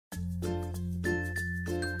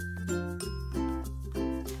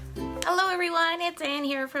everyone, it's Ann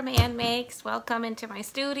here from Ann Makes. Welcome into my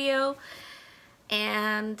studio.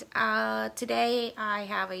 And today I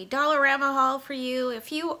have a Dollarama haul for you.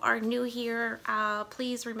 If you are new here,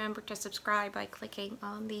 please remember to subscribe by clicking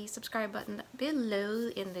on the subscribe button below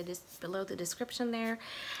below the description there,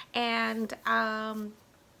 and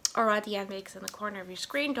or at the Ann Makes in the corner of your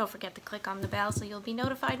screen. Don't forget to click on the bell so you'll be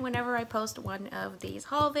notified whenever I post one of these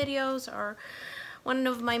haul videos or one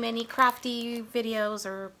of my many crafty videos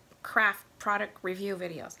or craft product review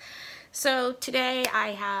videos. So today I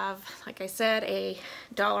have, like I said, a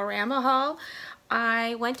Dollarama haul.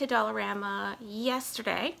 I went to Dollarama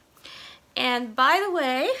yesterday, and by the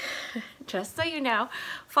way, just so you know,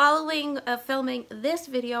 following filming this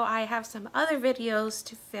video, I have some other videos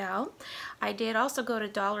to film. I did also go to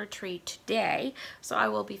Dollar Tree today, so I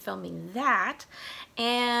will be filming that.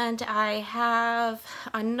 And I have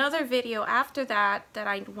another video after that that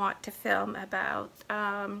I want to film about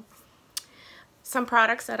some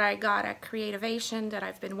products that I got at Creativation that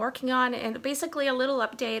I've been working on, and basically a little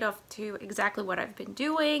update to exactly what I've been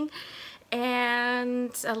doing,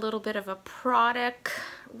 and a little bit of a product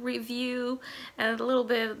review, and a little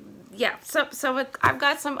bit, yeah, so I've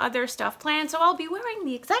got some other stuff planned. So I'll be wearing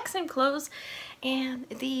the exact same clothes and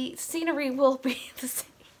the scenery will be the same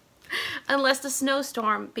unless the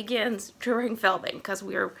snowstorm begins during filming, because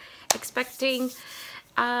we're expecting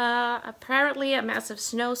apparently a massive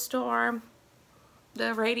snowstorm.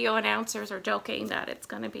 The radio announcers are joking that it's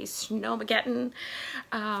going to be snowmageddon.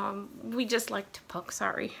 We just like to poke,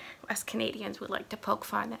 us Canadians, we like to poke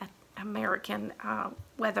fun at American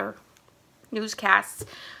weather newscasts.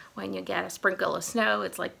 When you get a sprinkle of snow,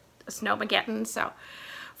 it's like a snowmageddon. So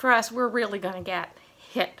for us, we're really going to get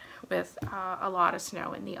hit with a lot of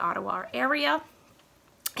snow in the Ottawa area.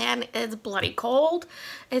 And it's bloody cold.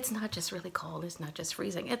 It's not just really cold, it's not just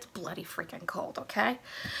freezing, it's bloody freaking cold, okay?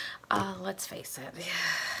 Let's face it,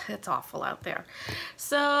 it's awful out there.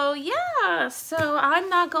 So yeah, so I'm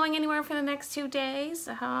not going anywhere for the next 2 days.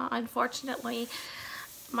 Unfortunately,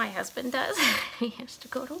 my husband does. He has to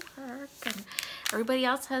go to work, and everybody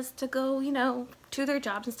else has to go, you know, to their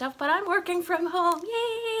jobs and stuff, but I'm working from home,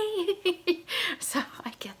 yay! So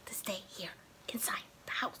I get to stay here inside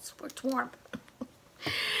the house where it's warm.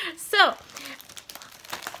 So,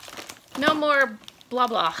 no more blah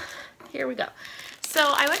blah. Here we go. So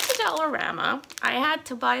I went to Dollarama. I had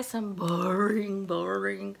to buy some boring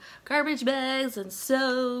garbage bags and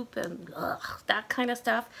soap and that kind of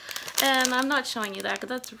stuff. And I'm not showing you that because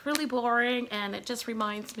that's really boring, and it just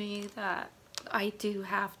reminds me that I do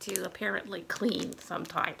have to apparently clean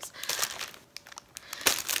sometimes.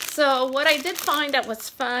 So what I did find that was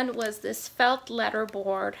fun was this felt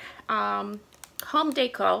letterboard. Home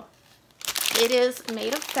Deco. It is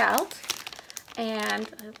made of felt, and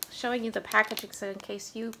I'm showing you the packaging so in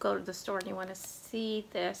case you go to the store and you want to see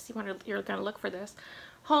this, you're going to look for this.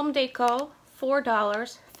 Home Deco,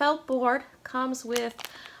 $4. Felt board comes with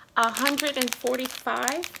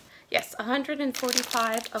 145. Yes,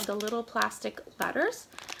 145 of the little plastic letters.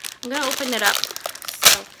 I'm going to open it up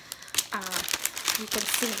so you can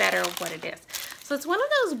see better what it is. So it's one of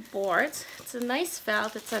those boards. It's a nice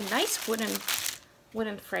felt. It's a nice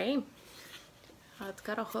wooden frame. It's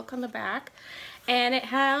got a hook on the back, and it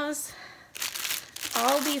has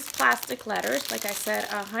all these plastic letters, like I said,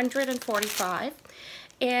 145,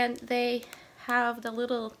 and they have the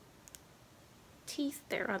little teeth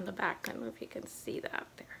there on the back. I don't know if you can see that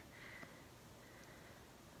there.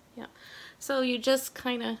 Yeah, so you just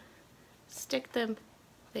kind of stick them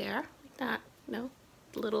there like that, you know,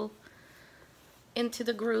 little into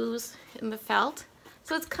the grooves in the felt.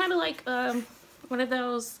 So it's kind of like one of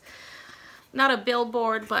those, not a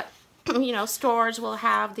billboard, but you know, stores will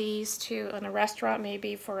have these too in a restaurant,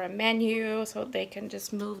 maybe for a menu, so they can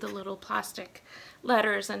just move the little plastic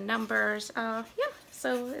letters and numbers. Yeah,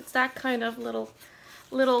 so it's that kind of little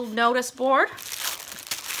notice board.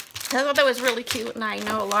 I thought that was really cute, and I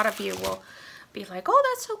know a lot of you will be like, oh,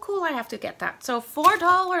 that's so cool, I have to get that. So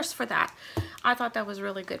 $4 for that. I thought that was a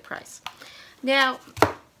really good price. Now,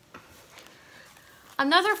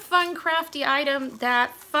 another fun crafty item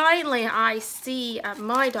that finally I see at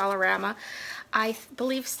my Dollarama, I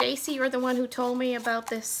believe Stacy, you're the one who told me about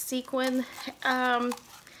this sequin,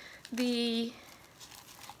 the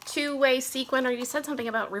two-way sequin, or you said something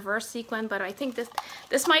about reverse sequin, but I think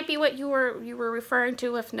this might be what you were referring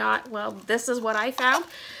to. If not, well, this is what I found.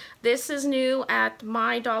 This is new at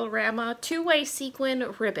my Dollarama, two-way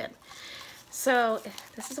sequin ribbon. So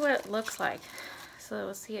this is what it looks like.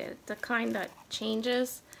 So see it, the kind that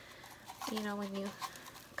changes, you know, when you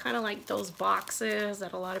kind of like those boxes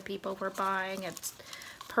that a lot of people were buying at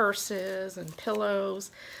purses and pillows.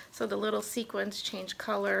 So the little sequins change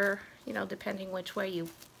color, you know, depending which way you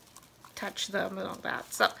touch them and all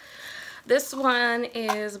that. So this one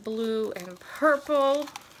is blue and purple.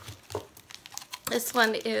 This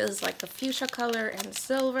one is like the fuchsia color and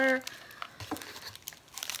silver.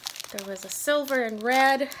 There was a silver and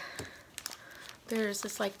red. There's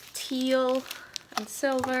this like teal and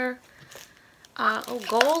silver.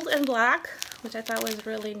 Gold and black, which I thought was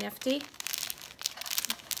really nifty.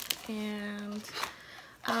 And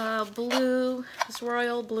blue, this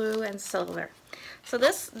royal blue and silver. So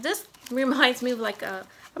this reminds me of like a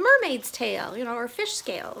mermaid's tail, you know, or fish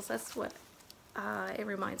scales. That's what it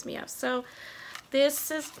reminds me of. So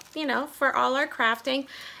this is, you know, for all our crafting.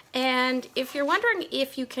 And if you're wondering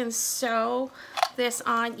if you can sew this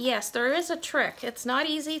on, yes, there is a trick. It's not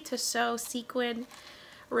easy to sew sequin,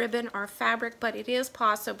 ribbon, or fabric, but it is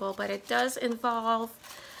possible. But it does involve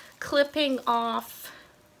clipping off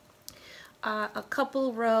a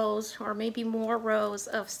couple rows or maybe more rows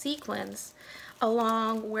of sequins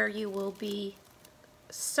along where you will be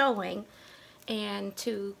sewing, and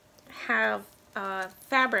to have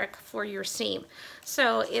fabric for your seam.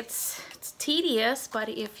 So it's tedious, but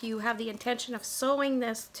if you have the intention of sewing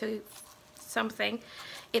this to something,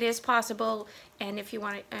 it is possible. And if you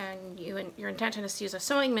want it, and your intention is to use a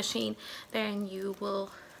sewing machine, then you will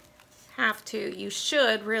have to, you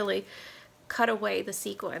should really cut away the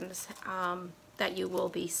sequins that you will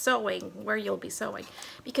be sewing, where you'll be sewing,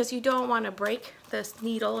 because you don't want to break this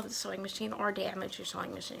needle of the sewing machine or damage your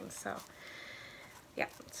sewing machine. So yeah,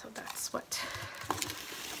 so that's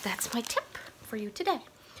my tip for you today.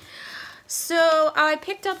 So I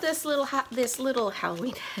picked up this little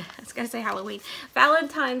Halloween, I was gonna say Halloween,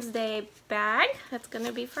 Valentine's Day bag. That's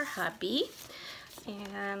gonna be for hubby,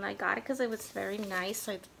 and I got it because it was very nice,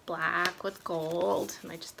 like black with gold,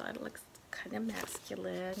 and I just thought it looks kind of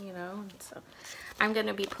masculine, you know. And so I'm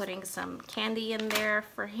gonna be putting some candy in there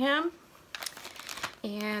for him.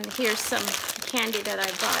 And here's some candy that I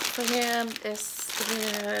bought for him. This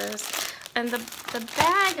is, and the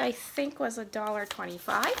bag I think was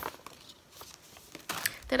 $1.25.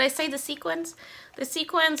 Did I say the sequins? The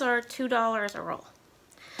sequins are $2 a roll.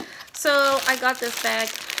 So I got this bag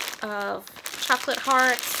of chocolate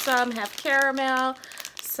hearts. Some have caramel,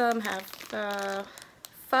 some have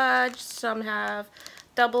fudge, some have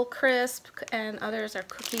double crisp, and others are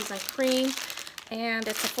cookies and cream. And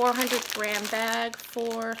it's a 400-gram bag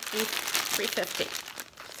for $3.50.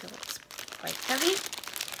 So it's quite heavy.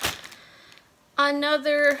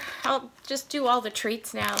 I'll just do all the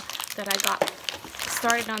treats now that I got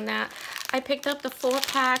started on that. I picked up the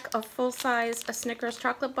 4-pack of full-size Snickers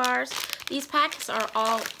chocolate bars. These packs are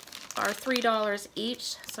 $3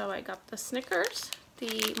 each. So I got the Snickers,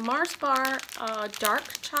 the Mars bar dark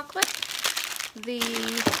chocolate, the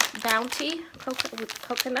Bounty with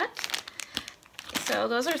coconut. So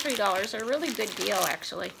those are $3. They're a really good deal,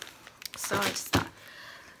 actually. So I just thought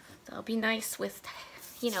that'll be nice with,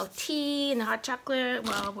 you know, tea and hot chocolate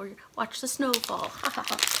while we watch the snow fall.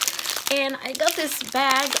 And I got this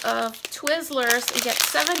bag of Twizzlers. You get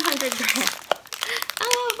 700 grams.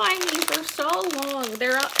 I love these. They're so long.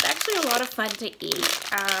 They're actually a lot of fun to eat.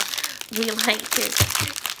 We like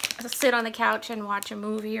to sit on the couch and watch a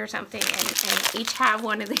movie or something, and each have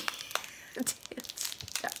one of these. It's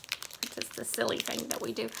just a silly thing that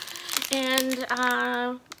we do. And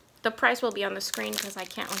the price will be on the screen because I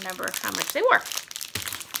can't remember how much they were.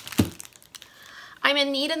 I'm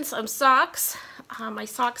in need of some socks. My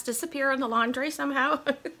socks disappear in the laundry somehow.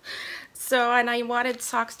 So, and I wanted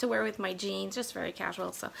socks to wear with my jeans, just very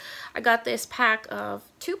casual. So I got this pack of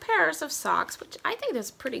 2 pairs of socks, which I think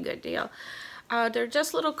is a pretty good deal. They're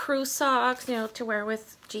just little crew socks, you know, to wear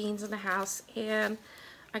with jeans in the house. And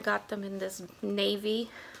I got them in this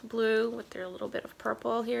navy blue with their little bit of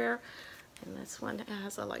purple here. And this one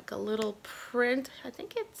has like a little print. I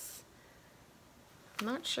think it's, I'm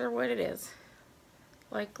not sure what it is.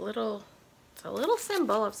 Like it's a little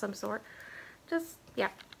symbol of some sort. Just, yeah,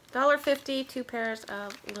 $1.50, 2 pairs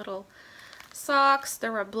of little socks.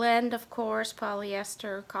 They're a blend, of course,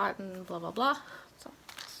 polyester, cotton, blah, blah, blah. So,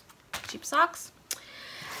 cheap socks.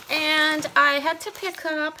 And I had to pick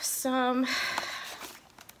up some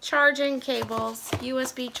charging cables,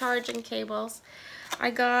 USB charging cables. I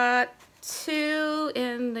got 2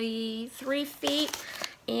 in the 3 feet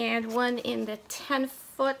and 1 in the 10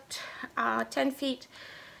 feet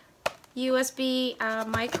USB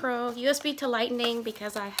micro USB to lightning,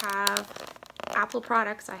 because I have Apple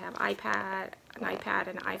products. I have an iPad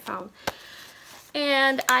and an iPhone,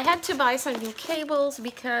 and I had to buy some new cables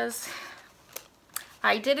because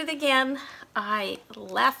I did it again. I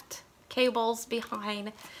left cables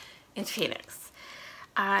behind in Phoenix.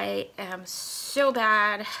 I am so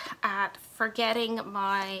bad at forgetting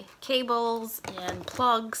my cables and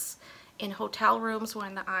plugs in hotel rooms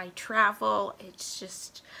when I travel. It's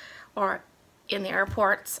just, or in the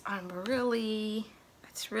airports,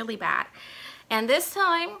 it's really bad. And this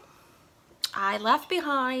time I left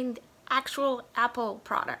behind actual Apple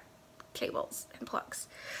product cables and plugs.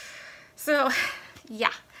 So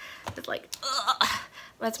yeah, it's like, ugh,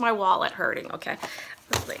 that's my wallet hurting, okay?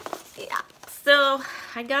 It's like, yeah. So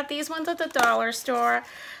I got these ones at the dollar store.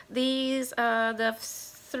 These, the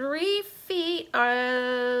 3 feet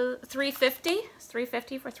are $3.50. It's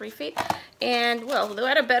 $3.50 for 3 feet. And well, they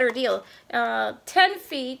had a better deal. 10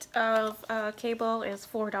 feet of cable is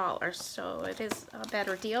 $4. So it is a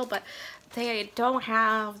better deal, but they don't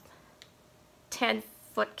have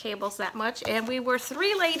 10-foot cables that much. And we were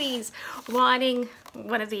 3 ladies wanting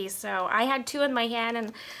one of these. So I had 2 in my hand,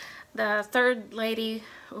 and the third lady,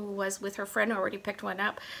 who was with her friend, already picked one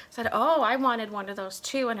up, said, oh, I wanted one of those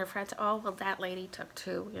too. And her friend said, oh, well, that lady took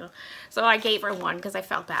 2, you know. So I gave her one because I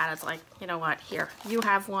felt bad. It's like, you know what, here, you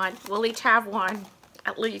have one. We'll each have one,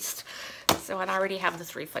 at least. So I already have the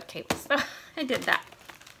 3-foot cable. So I did that.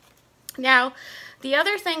 Now, the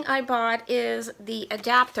other thing I bought is the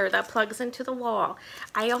adapter that plugs into the wall.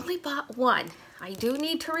 I only bought 1. I do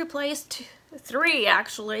need to replace 3,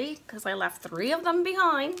 actually, because I left 3 of them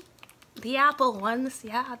behind. The Apple ones,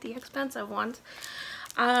 yeah, the expensive ones.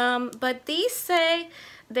 But these say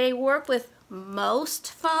they work with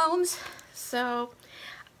most phones, so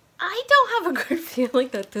I don't have a good feeling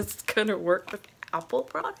that this is going to work with Apple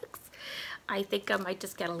products. I think I might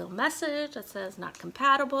just get a little message that says not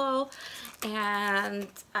compatible, and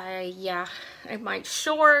yeah, I might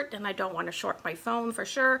short, and I don't want to short my phone for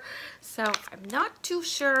sure. So I'm not too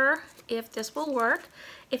sure if this will work.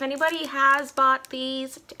 If anybody has bought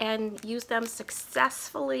these and used them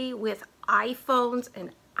successfully with iPhones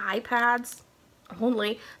and iPads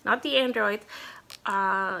only, not the Androids,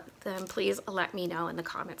 then please let me know in the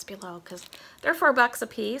comments below, because they're $4 a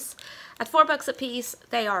piece. At $4 a piece,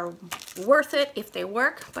 they are worth it if they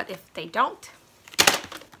work, but if they don't,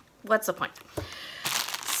 what's the point?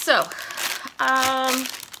 So, I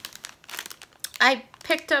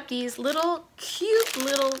picked up these little cute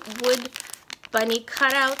little wood bunny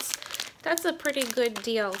cutouts. That's a pretty good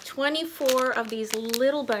deal. 24 of these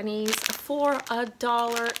little bunnies for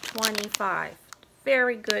 $1.25.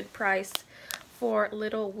 Very good price for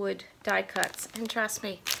little wood die cuts. And trust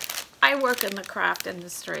me, I work in the craft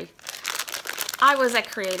industry. I was at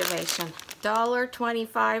Creativation.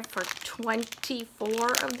 $1.25 for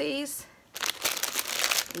 24 of these.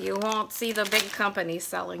 You won't see the big companies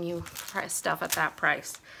selling you stuff at that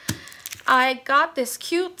price. I got this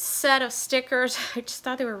cute set of stickers. I just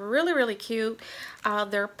thought they were really, really cute.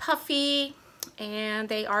 They're puffy, and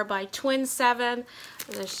they are by Twin 7.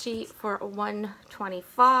 The sheet for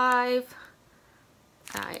 $1.25.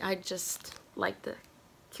 I just like the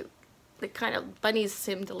cute. The kind of bunnies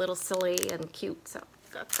seemed a little silly and cute, so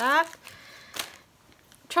got that.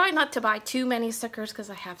 Try not to buy too many stickers because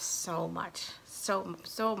I have so much, so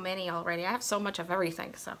many already. I have so much of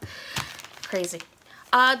everything, so crazy.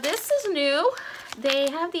 This is new.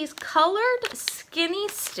 They have these colored skinny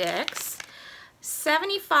sticks,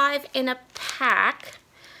 75 in a pack.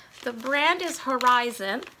 The brand is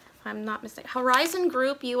Horizon, if I'm not mistaken. Horizon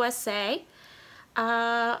Group USA.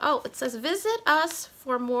 Oh, it says visit us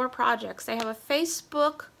for more projects. They have a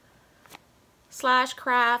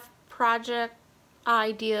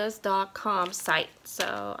Facebook/craft-project-ideas.com site.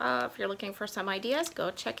 So if you're looking for some ideas,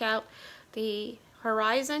 go check out the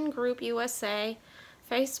Horizon Group USA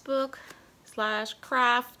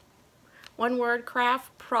Facebook/craft, one word,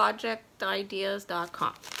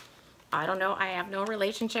 craft-project-ideas.com. I don't know. I have no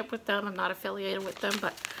relationship with them. I'm not affiliated with them,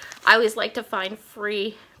 but I always like to find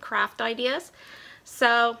free craft ideas.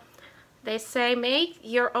 So they say make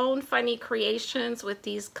your own funny creations with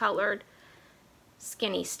these colored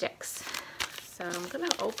skinny sticks. So I'm going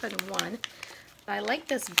to open one. I like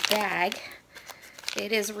this bag.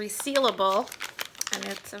 It is resealable, and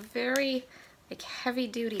it's a very like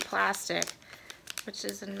heavy-duty plastic, which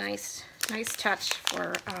is a nice touch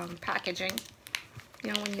for packaging.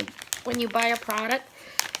 You know, when you buy a product,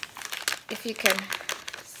 if you can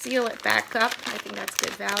seal it back up, I think that's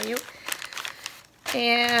good value.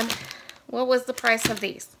 And what was the price of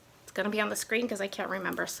these? It's going to be on the screen because I can't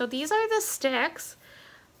remember. So these are the sticks.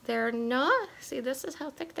 They're not, see, this is how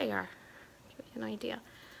thick they are. Give you an idea.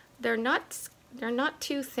 They're not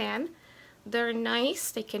too thin. They're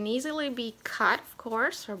nice. They can easily be cut, of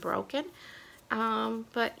course, or broken.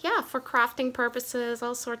 But yeah, for crafting purposes,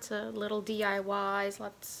 all sorts of little DIYs,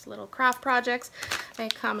 lots of little craft projects. They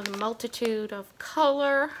come in a multitude of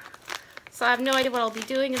color. So I have no idea what I'll be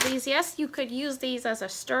doing with these. Yes, you could use these as a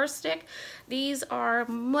stir stick. These are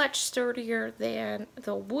much sturdier than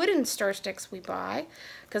the wooden stir sticks we buy,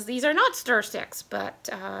 because these are not stir sticks. But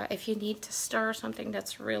if you need to stir something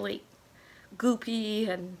that's really goopy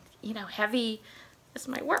and, you know, heavy, this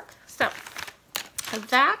might work. So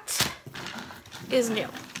that is new.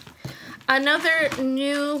 Another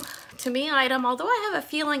new to me item, although I have a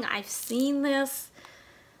feeling I've seen this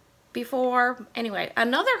before. Anyway,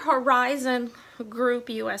 another Horizon Group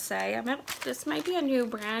USA. I mean, this might be a new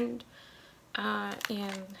brand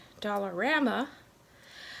in Dollarama.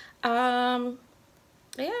 Yeah,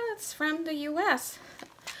 it's from the US.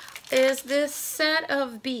 Is this set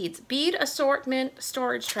of beads, bead assortment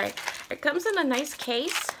storage tray. It comes in a nice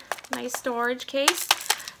case, nice storage case.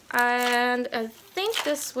 And I think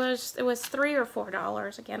this was, it was $3 or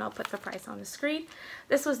 $4. Again, I'll put the price on the screen.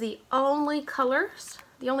 This was the only colors,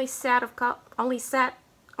 the only set of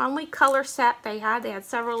only color set they had. They had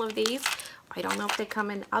several of these. I don't know if they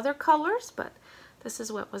come in other colors, but this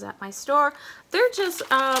is what was at my store. They're just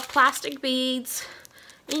plastic beads,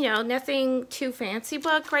 you know, nothing too fancy,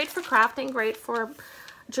 but great for crafting, great for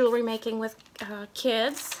jewelry making with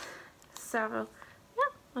kids. So yeah,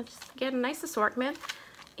 I'll just get a nice assortment.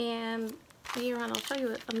 And here on, I'll show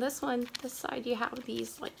you on this one, this side you have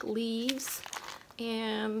these like leaves,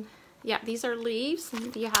 and yeah, these are leaves,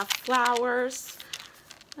 and you have flowers,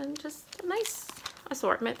 and just a nice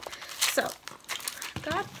assortment. So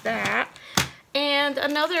got that. And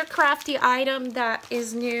another crafty item that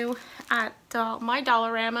is new at my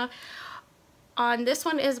Dollarama, on this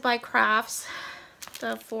one is by Crafts,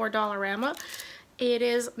 the for Dollarama. It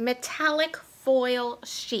is metallic foil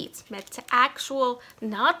sheets, actual,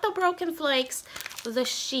 not the broken flakes, the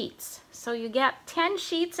sheets. So you get 10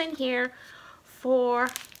 sheets in here for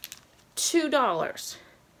 $2.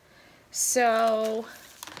 So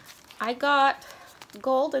I got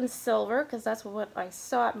gold and silver because that's what I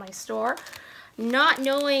saw at my store. Not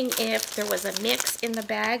knowing if there was a mix in the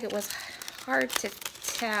bag, it was hard to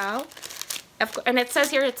tell. And it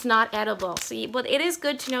says here it's not edible. See, but it is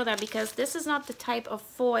good to know that, because this is not the type of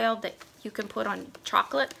foil that you can put on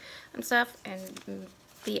chocolate and stuff and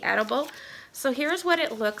be edible. So here's what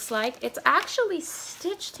it looks like. It's actually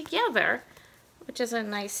stitched together, which is a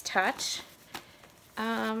nice touch.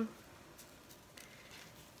 Oh,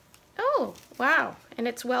 wow. And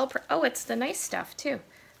it's oh, it's the nice stuff too.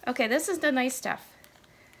 Okay, this is the nice stuff.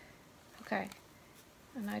 Okay.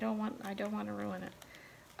 And I don't want to ruin it.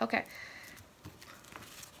 Okay.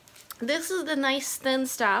 This is the nice thin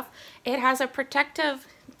stuff. It has a protective,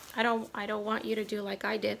 I don't want you to do like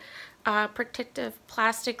I did, protective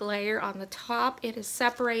plastic layer on the top. It is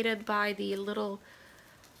separated by the little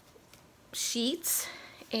sheets,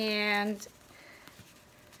 and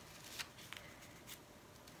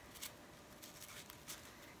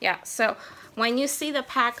yeah, so when you see the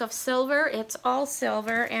pack of silver, it's all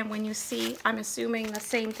silver, and when you see, I'm assuming the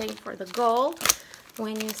same thing for the gold,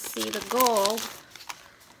 when you see the gold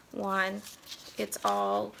one, it's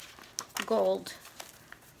all gold.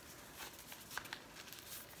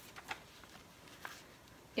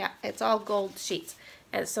 Yeah, it's all gold sheets.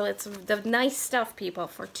 And so it's the nice stuff, people,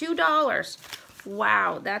 for $2.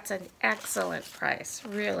 Wow, that's an excellent price,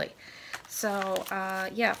 really. So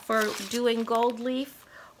yeah, for doing gold leaf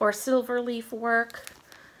or silver leaf work,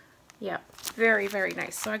 yeah, very, very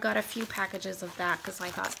nice. So I got a few packages of that because I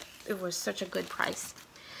thought it was such a good price.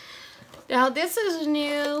 Now this is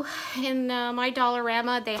new in my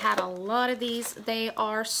Dollarama. They had a lot of these. They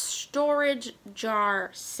are storage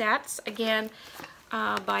jar sets, again,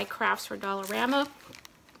 by Crafts for Dollarama.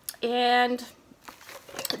 And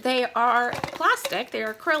they are plastic,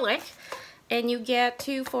 they're acrylic, and you get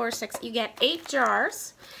 2, 4, 6, you get 8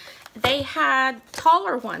 jars. They had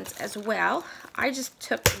taller ones as well. I just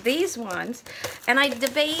took these ones, and I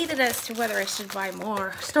debated as to whether I should buy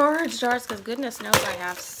more storage jars, because goodness knows I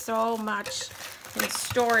have so much in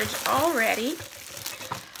storage already.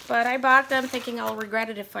 But I bought them thinking I'll regret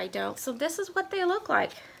it if I don't. So this is what they look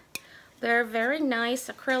like. They're very nice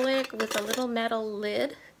acrylic with a little metal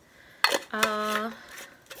lid.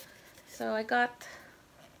 So I got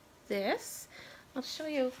this. I'll show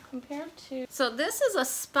you compared to. So this is a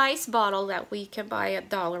spice bottle that we can buy at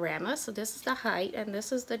Dollarama. So this is the height, and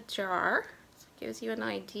this is the jar. So it gives you an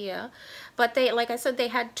idea. But they, like I said, they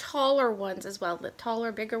had taller ones as well. The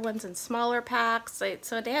taller, bigger ones in smaller packs.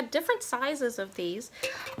 So they had different sizes of these.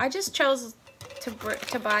 I just chose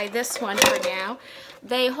to buy this one for now.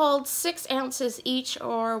 They hold 6 ounces each,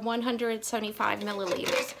 or 175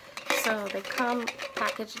 milliliters. So they come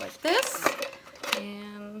packaged like this,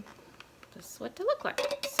 and this is what they look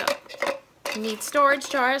like. So you need storage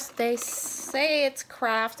jars. They say it's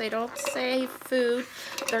craft. They don't say food.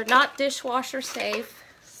 They're not dishwasher safe.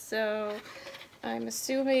 So I'm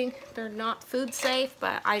assuming they're not food safe,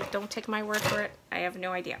 but I don't take my word for it. I have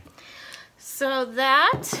no idea. So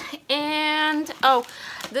that, and oh,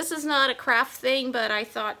 this is not a craft thing, but I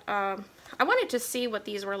thought I wanted to see what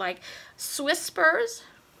these were like. Swispers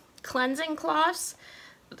cleansing cloths,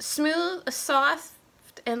 smooth, soft,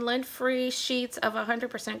 and lint-free sheets of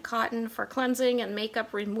 100% cotton for cleansing and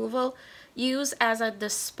makeup removal. Use as a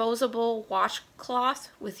disposable washcloth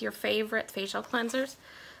with your favorite facial cleansers.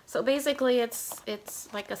 So basically,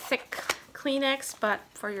 it's like a thick Kleenex, but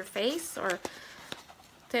for your face, or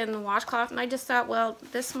thin washcloth. And I just thought, well,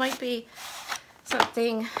 this might be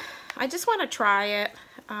something. I just want to try it.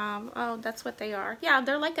 Oh, that's what they are. Yeah,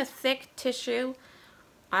 they're like a thick tissue.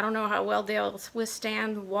 I don't know how well they'll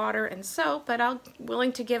withstand water and soap, but I'm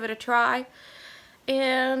willing to give it a try.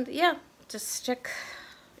 And yeah, just stick,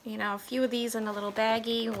 you know, a few of these in a little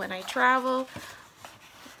baggie when I travel.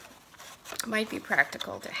 Might be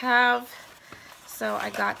practical to have. So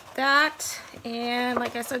I got that, and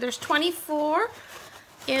like I said, there's 24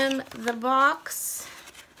 in the box.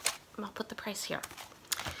 I'll put the price here.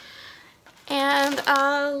 And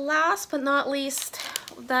last but not least,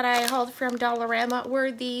 that I hauled from Dollarama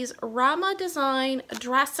were these Rama Design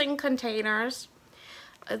dressing containers.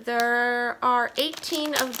 There are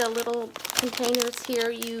 18 of the little containers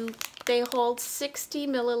here. They hold 60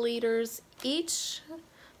 milliliters each.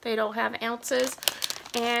 They don't have ounces,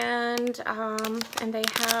 and they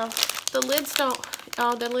have, the lids don't,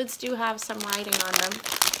 oh, the lids do have some writing on them.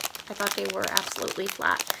 I thought they were absolutely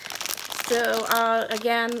flat. So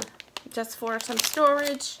again, just for some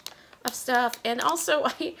storage of stuff. And also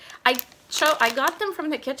I got them from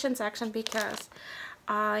the kitchen section because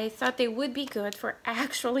I thought they would be good for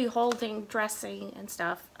actually holding dressing and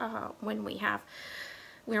stuff when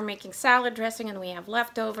we're making salad dressing and we have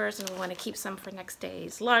leftovers and we want to keep some for next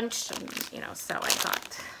day's lunch. And you know, so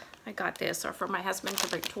I got this, or for my husband to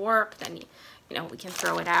bring to work, then you know, we can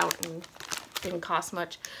throw it out, and it didn't cost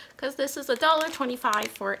much because this is $1.25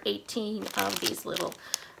 for 18 of these little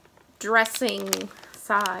dressing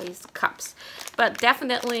size cups. But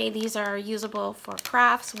definitely these are usable for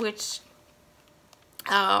crafts, which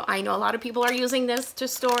I know a lot of people are using this to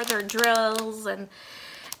store their drills,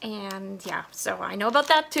 and yeah, so I know about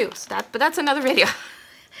that too. So but that's another video.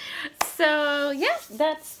 So yeah,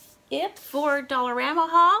 that's it for Dollarama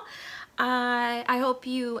haul. I hope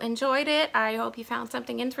you enjoyed it. I hope you found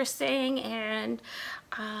something interesting, and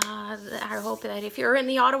I hope that if you're in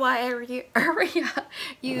the Ottawa area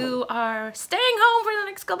you are staying home for the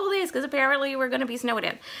next couple of days, because apparently we're going to be snowed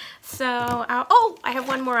in. So, oh, I have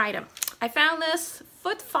one more item. I found this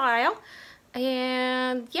foot file,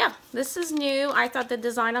 and yeah, this is new. I thought the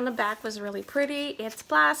design on the back was really pretty. It's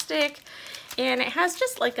plastic, and it has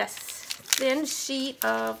just like a thin sheet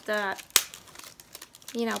of the,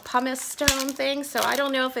 you know, pumice stone thing. So I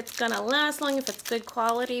don't know if it's gonna last long, if it's good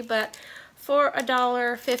quality, but for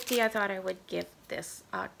 $1.50 I thought I would give this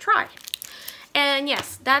a try. And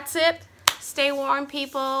yes, that's it. Stay warm,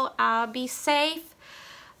 people. Be safe,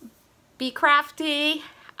 be crafty.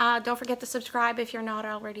 Don't forget to subscribe if you're not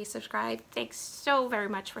already subscribed. Thanks so very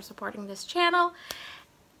much for supporting this channel,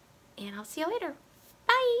 and I'll see you later.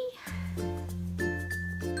 Bye.